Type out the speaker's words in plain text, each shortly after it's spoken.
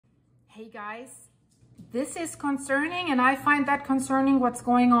Hey guys, this is concerning, and I find that concerning what's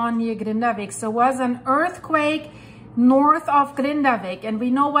going on near Grindavik. So it was an earthquake north of Grindavik, and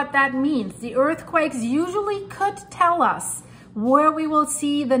we know what that means. The earthquakes usually could tell us where we will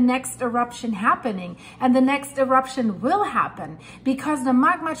see the next eruption happening, and the next eruption will happen because the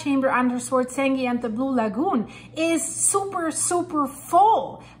magma chamber under Swartsengi and the Blue Lagoon is super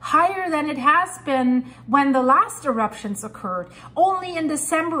full, higher than it has been when the last eruptions occurred. Only in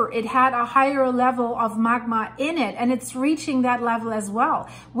December it had a higher level of magma in it, and it's reaching that level as well.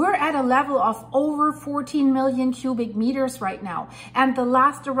 We're at a level of over 14 million cubic meters right now, and the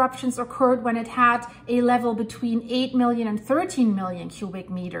last eruptions occurred when it had a level between 8 million and 13 million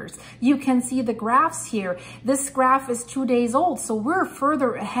cubic meters. You can see the graphs here. This graph is 2 days old, so we're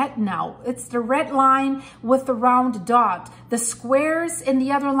further ahead now. It's the red line with the round dot. The squares in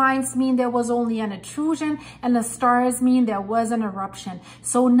the other lines mean there was only an intrusion, and the stars mean there was an eruption.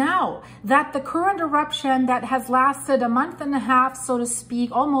 So now that the current eruption that has lasted a month and a half, so to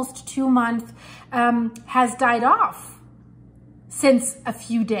speak, almost 2 months, has died off since a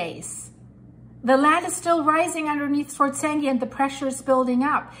few days. The land is still rising underneath Swartsengi and the pressure is building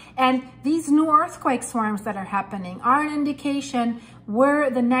up. And these new earthquake swarms that are happening are an indication where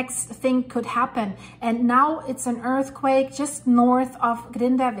the next thing could happen. And now it's an earthquake just north of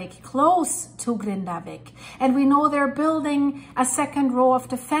Grindavik, close to Grindavik. And we know they're building a second row of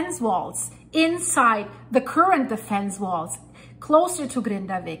defense walls inside the current defense walls, closer to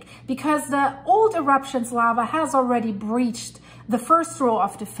Grindavik, because the old eruptions lava has already breached the first row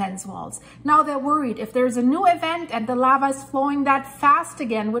of defense walls. Now they're worried if there's a new event and the lava is flowing that fast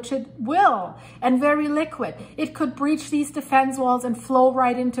again, which it will, and very liquid, it could breach these defense walls and flow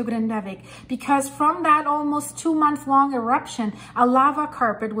right into Grindavik, because from that almost 2 month long eruption, a lava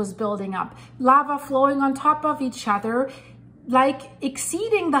carpet was building up, lava flowing on top of each other, like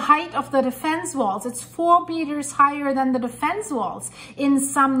exceeding the height of the defense walls. It's 4 meters higher than the defense walls in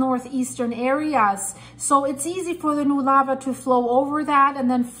some northeastern areas. So it's easy for the new lava to flow over that and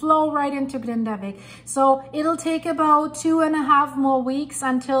then flow right into Grindavik. So it'll take about 2.5 more weeks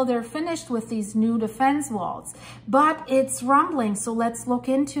until they're finished with these new defense walls. But it's rumbling, so let's look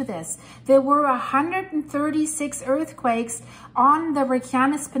into this. There were 136 earthquakes on the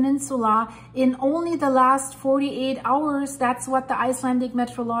Reykjavik Peninsula in only the last 48 hours. That's what the Icelandic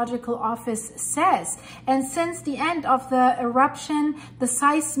Meteorological Office says. And since the end of the eruption, the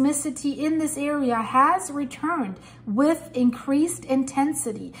seismicity in this area has returned with increased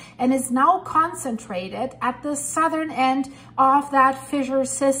intensity and is now concentrated at the southern end of that fissure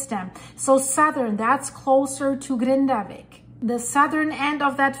system. So southern, that's closer to Grindavik. The southern end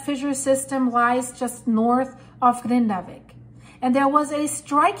of that fissure system lies just north of Grindavik. And there was a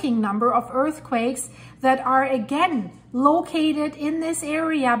striking number of earthquakes that are again located in this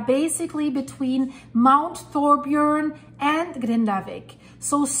area, basically between Mount Thorbjorn and Grindavik.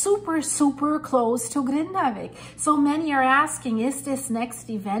 So super close to Grindavik. So many are asking, is this next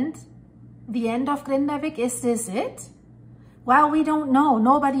event the end of Grindavik? Is this it? Well, we don't know.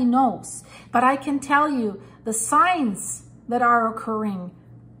 Nobody knows. But I can tell you the signs that are occurring,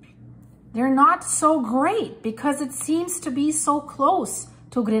 they're not so great because it seems to be so close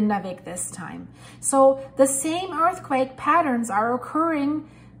to Grindavik this time. So the same earthquake patterns are occurring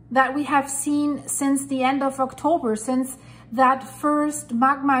that we have seen since the end of October, since that first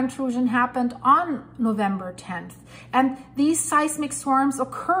magma intrusion happened on November 10th. And these seismic swarms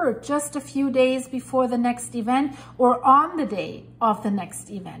occurred just a few days before the next event or on the day of the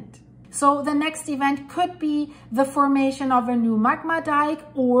next event. So the next event could be the formation of a new magma dike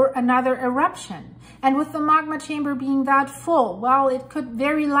or another eruption. And with the magma chamber being that full, well, it could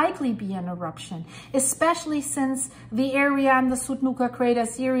very likely be an eruption, especially since the area in the Sutnuka crater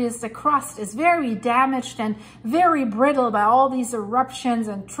series, the crust is very damaged and very brittle by all these eruptions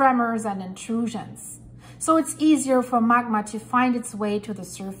and tremors and intrusions. So it's easier for magma to find its way to the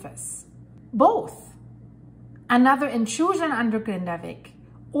surface. Both another intrusion under Grindavik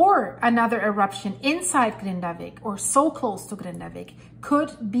or another eruption inside Grindavik or so close to Grindavik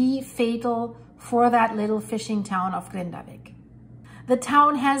could be fatal for that little fishing town of Grindavik. The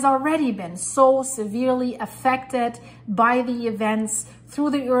town has already been so severely affected by the events through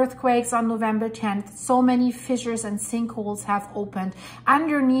the earthquakes on November 10th. So many fissures and sinkholes have opened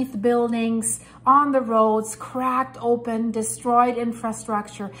underneath buildings, on the roads, cracked open, destroyed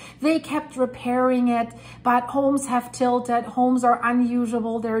infrastructure. They kept repairing it, but homes have tilted, homes are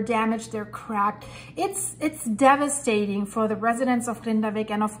unusable, they're damaged, they're cracked. It's devastating for the residents of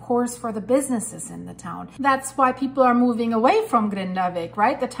Grindavik and of course for the businesses in the town. That's why people are moving away from Grindavik,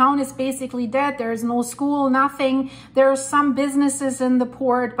 right? The town is basically dead. There's no school, nothing. There are some businesses in the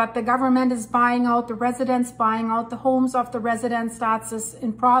port, but the government is buying out the residents, buying out the homes of the residents. That's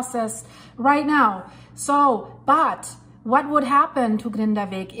in process right now. So, but what would happen to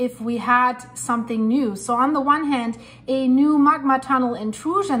Grindavik if we had something new? So on the one hand, a new magma tunnel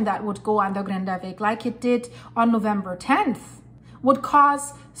intrusion that would go under Grindavik, like it did on November 10th, would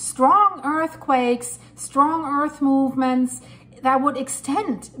cause strong earthquakes, strong earth movements that would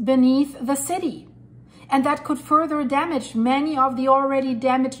extend beneath the city. And that could further damage many of the already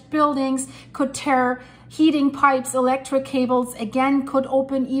damaged buildings, could tear heating pipes, electric cables, again, could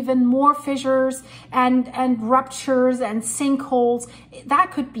open even more fissures and ruptures and sinkholes.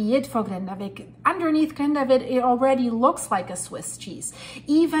 That could be it for Grindavik. Underneath Grindavik, it already looks like a Swiss cheese.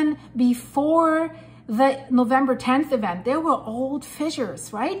 Even before the November 10th event, there were old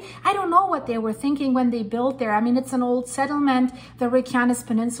fissures, right? I don't know what they were thinking when they built there. I mean, it's an old settlement. The Reykjanes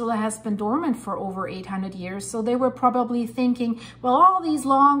Peninsula has been dormant for over 800 years. So they were probably thinking, well, all these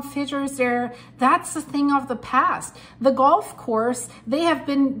long fissures there, that's a thing of the past. The golf course, they have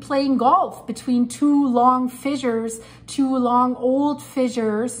been playing golf between two long fissures, two long old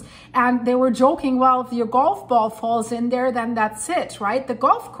fissures. And they were joking, well, if your golf ball falls in there, then that's it, right? The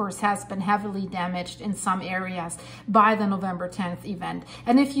golf course has been heavily damaged in some areas by the November 10th event.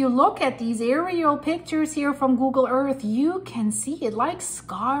 And if you look at these aerial pictures here from Google Earth, you can see it like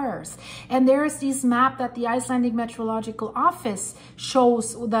scars. And there's this map that the Icelandic Meteorological Office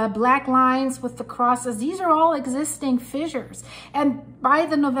shows, the black lines with the crosses. These are all existing fissures. And by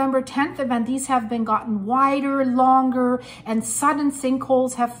the November 10th event, these have been gotten wider, longer, and sudden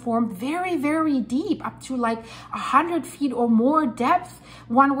sinkholes have formed very, very deep, up to like 100 feet or more depth.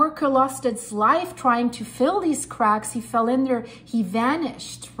 One worker lost its life trying to fill these cracks. He fell in there, he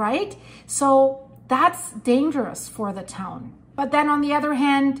vanished, right? So that's dangerous for the town. But then on the other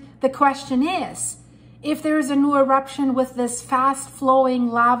hand, the question is, if there's a new eruption with this fast flowing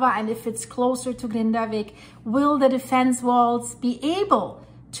lava, and if it's closer to Grindavik, will the defense walls be able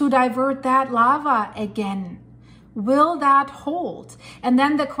to divert that lava again? Will that hold? And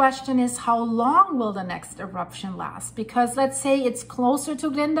then the question is, how long will the next eruption last? Because let's say it's closer to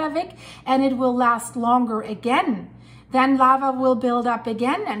Grindavik and it will last longer again. Then lava will build up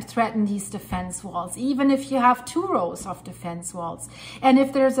again and threaten these defense walls, even if you have 2 rows of defense walls. And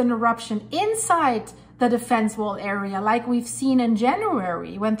if there's an eruption inside the defense wall area, like we've seen in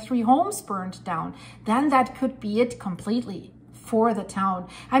January when 3 homes burned down, then that could be it completely for the town.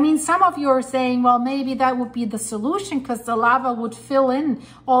 I mean, some of you are saying, well, maybe that would be the solution because the lava would fill in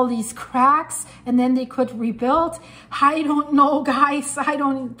all these cracks and then they could rebuild. I don't know, guys. I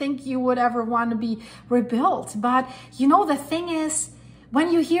don't think you would ever want to be rebuilt. But you know, the thing is,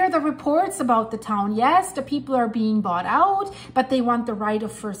 when you hear the reports about the town, yes, the people are being bought out, but they want the right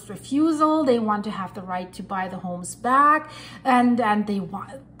of first refusal. They want to have the right to buy the homes back. And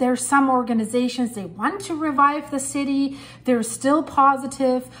there's some organizations, they want to revive the city. They're still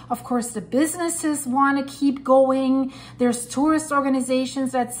positive. Of course, the businesses want to keep going. There's tourist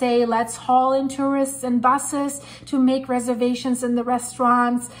organizations that say, let's haul in tourists and buses to make reservations in the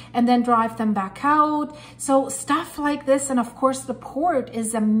restaurants and then drive them back out. So stuff like this. And of course, the port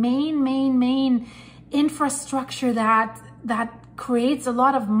is a main infrastructure that creates a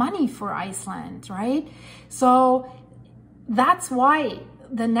lot of money for Iceland, right? So that's why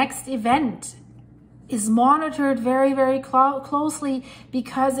the next event is monitored very, very closely,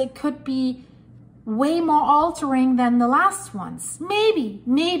 because it could be way more altering than the last ones.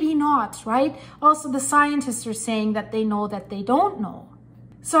 Maybe not, right? Also, the scientists are saying that they know that they don't know.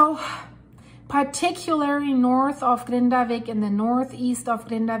 So particularly north of Grindavik, in the northeast of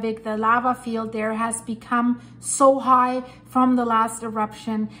Grindavik, the lava field there has become so high from the last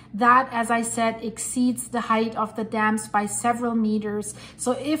eruption that, as I said, exceeds the height of the dams by several meters.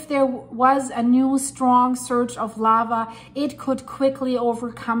 So if there was a new strong surge of lava, it could quickly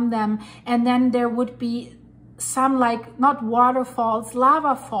overcome them, and then there would be some, like, not waterfalls,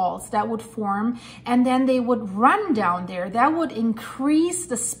 lava falls that would form, and then they would run down there. That would increase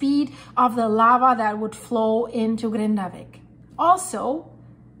the speed of the lava that would flow into Grindavik. Also,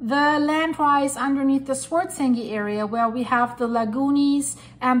 the land rise underneath the Swartsengi area, where we have the lagoons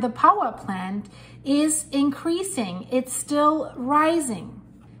and the power plant, is increasing. It's still rising.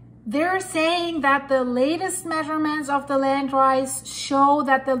 They're saying that the latest measurements of the land rise show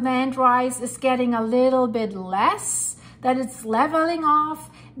that the land rise is getting a little bit less, that it's leveling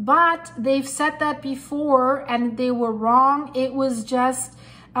off, but they've said that before and they were wrong. It was just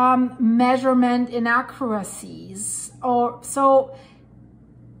measurement inaccuracies.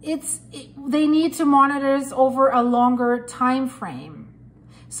 They need to monitor this over a longer time frame.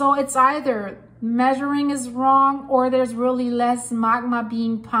 So it's either measuring is wrong, or there's really less magma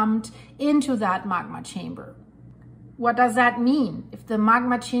being pumped into that magma chamber. What does that mean? If the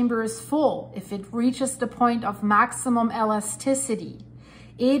magma chamber is full, if it reaches the point of maximum elasticity,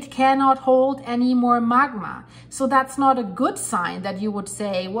 it cannot hold any more magma. So that's not a good sign that you would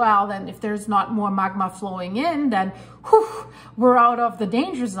say, well, then if there's not more magma flowing in, then whew, we're out of the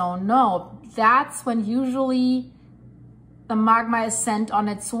danger zone. No, that's when usually the magma is sent on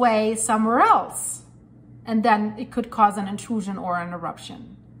its way somewhere else. And then it could cause an intrusion or an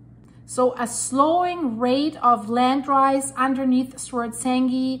eruption. So a slowing rate of land rise underneath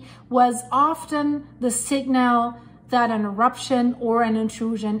Swartsengi was often the signal that an eruption or an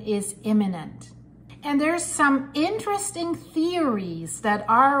intrusion is imminent. And there's some interesting theories that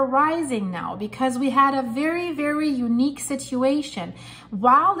are arising now, because we had a very, very unique situation.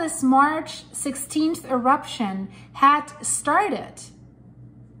 While this March 16th eruption had started,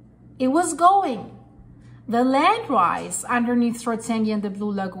 it was going. The land rise underneath Swartsengi and the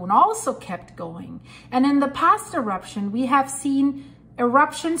Blue Lagoon also kept going. And in the past eruption, we have seen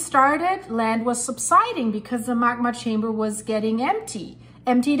eruption started, land was subsiding because the magma chamber was getting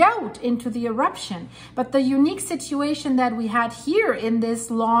emptied out into the eruption. But the unique situation that we had here in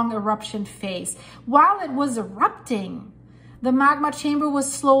this long eruption phase, while it was erupting, the magma chamber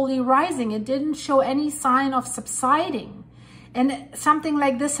was slowly rising. It didn't show any sign of subsiding. And something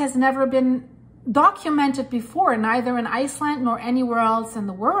like this has never been documented before, neither in Iceland nor anywhere else in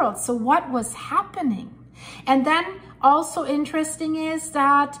the world. So what was happening? And then also interesting is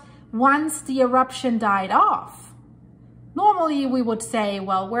that once the eruption died off, normally we would say,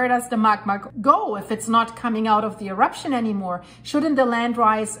 well, where does the magma go if it's not coming out of the eruption anymore? Shouldn't the land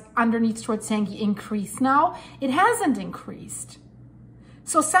rise underneath Swartsengi increase now? It hasn't increased.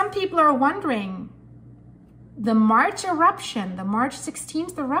 So some people are wondering, the March eruption, the March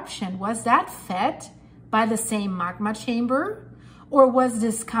 16th eruption, was that fed by the same magma chamber, or was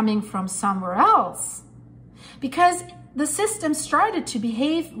this coming from somewhere else? Because the system started to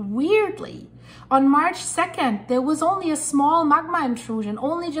behave weirdly. On March 2nd, there was only a small magma intrusion,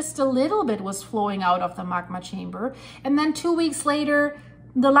 only just a little bit was flowing out of the magma chamber. And then 2 weeks later,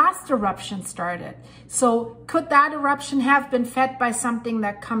 the last eruption started. So could that eruption have been fed by something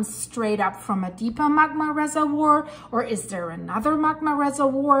that comes straight up from a deeper magma reservoir? Or is there another magma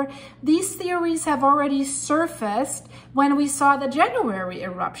reservoir? These theories have already surfaced when we saw the January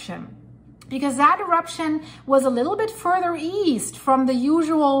eruption, because that eruption was a little bit further east from the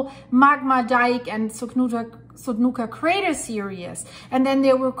usual magma dike and Sudnuka crater series. And then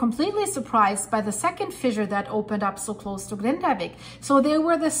they were completely surprised by the second fissure that opened up so close to Grindavik. So they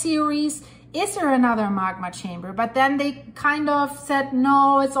were the series, is there another magma chamber? But then they kind of said,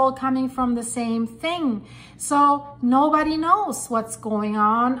 no, it's all coming from the same thing. So nobody knows what's going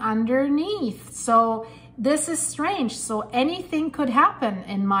on underneath. So this is strange. So anything could happen,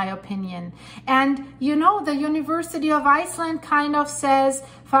 in my opinion. And you know, the University of Iceland kind of says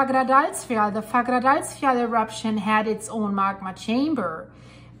Fagradalsfjall, the Fagradalsfjall eruption had its own magma chamber.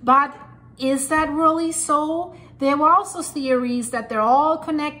 But is that really so? There were also theories that they're all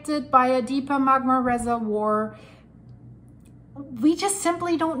connected by a deeper magma reservoir. We just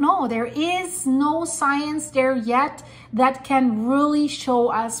simply don't know. There is no science there yet that can really show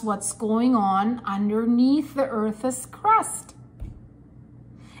us what's going on underneath the Earth's crust.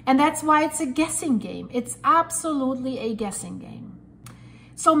 And that's why it's a guessing game. It's absolutely a guessing game.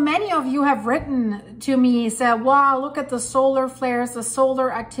 So many of you have written to me, said, wow, look at the solar flares, the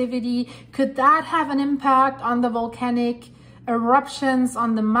solar activity. Could that have an impact on the volcanic eruptions,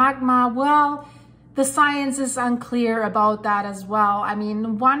 on the magma? Well, the science is unclear about that as well. I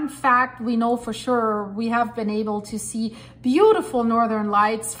mean, one fact we know for sure, we have been able to see beautiful northern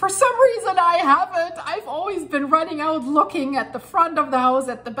lights. For some reason, I haven't. I've always been running out looking at the front of the house,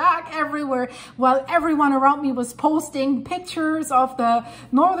 at the back, everywhere, while everyone around me was posting pictures of the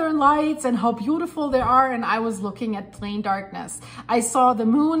northern lights and how beautiful they are, and I was looking at plain darkness. I saw the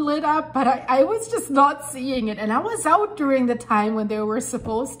moon lit up, but I was just not seeing it, and I was out during the time when they were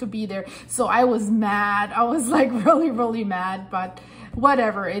supposed to be there, so I was mad. I was like really mad, but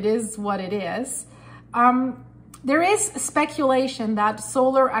whatever, it is what it is. There is speculation that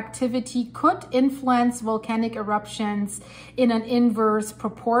solar activity could influence volcanic eruptions in an inverse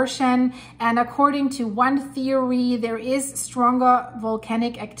proportion. And according to one theory, there is stronger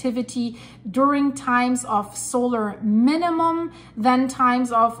volcanic activity during times of solar minimum than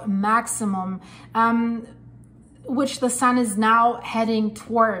times of maximum, which the sun is now heading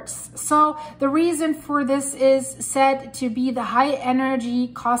towards. So the reason for this is said to be the high energy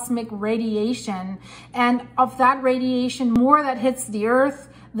cosmic radiation, and of that radiation, more that hits the Earth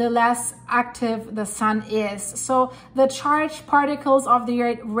the less active the sun is. So the charged particles of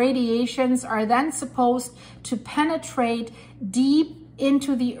the radiations are then supposed to penetrate deep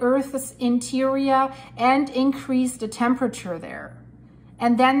into the Earth's interior and increase the temperature there.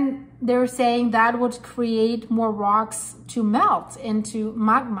 And then they're saying that would create more rocks to melt into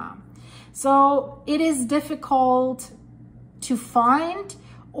magma. So it is difficult to find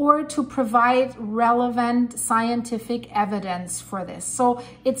or to provide relevant scientific evidence for this. So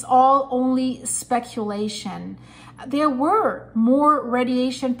it's all only speculation. There were more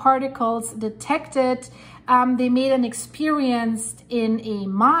radiation particles detected. They made an experience in a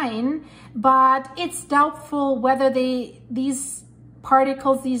mine, but it's doubtful whether these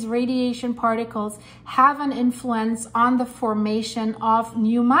radiation particles, have an influence on the formation of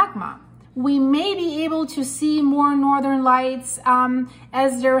new magma. We may be able to see more northern lights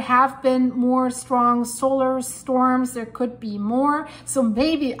as there have been more strong solar storms. There could be more, so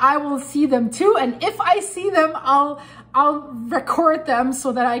maybe I will see them too. And if I see them, I'll record them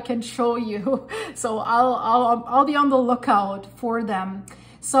so that I can show you. So I'll be on the lookout for them.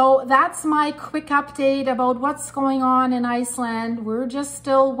 So that's my quick update about what's going on in Iceland. We're just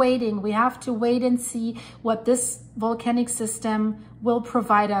still waiting. We have to wait and see what this volcanic system will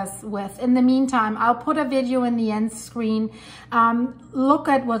provide us with. In the meantime, I'll put a video in the end screen. Look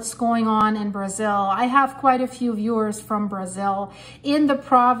at what's going on in Brazil. I have quite a few viewers from Brazil. In the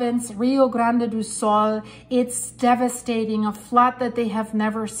province, Rio Grande do Sul, it's devastating, a flood that they have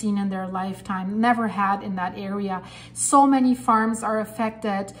never seen in their lifetime, never had in that area. So many farms are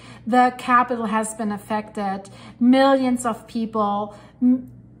affected. The capital has been affected. Millions of people,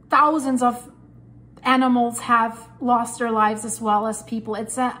 thousands of animals have lost their lives as well as people.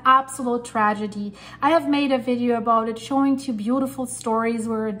 It's an absolute tragedy. I have made a video about it showing two beautiful stories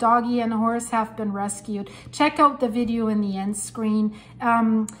where a doggy and a horse have been rescued. Check out the video in the end screen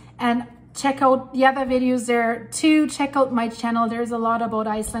and check out the other videos there too. Check out my channel. There's a lot about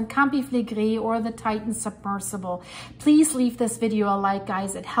Iceland, Campifligri or the Titan submersible. Please leave this video a like,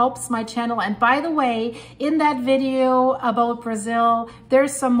 guys. It helps my channel. And by the way, in that video about Brazil,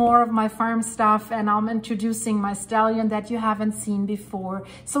 there's some more of my farm stuff and I'm introducing my stallion that you haven't seen before.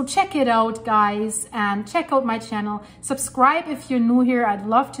 So check it out, guys, and check out my channel. Subscribe if you're new here. I'd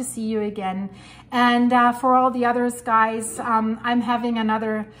love to see you again. And for all the others, guys, I'm having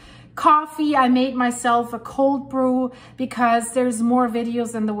another coffee. I made myself a cold brew because there's more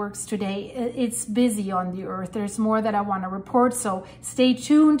videos in the works today. It's busy on the earth. There's more that I want to report. So stay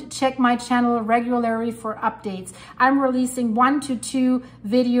tuned. Check my channel regularly for updates. I'm releasing 1 to 2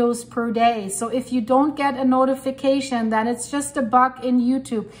 videos per day. So if you don't get a notification, then it's just a bug in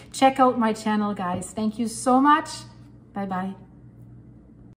YouTube. Check out my channel, guys. Thank you so much. Bye-bye.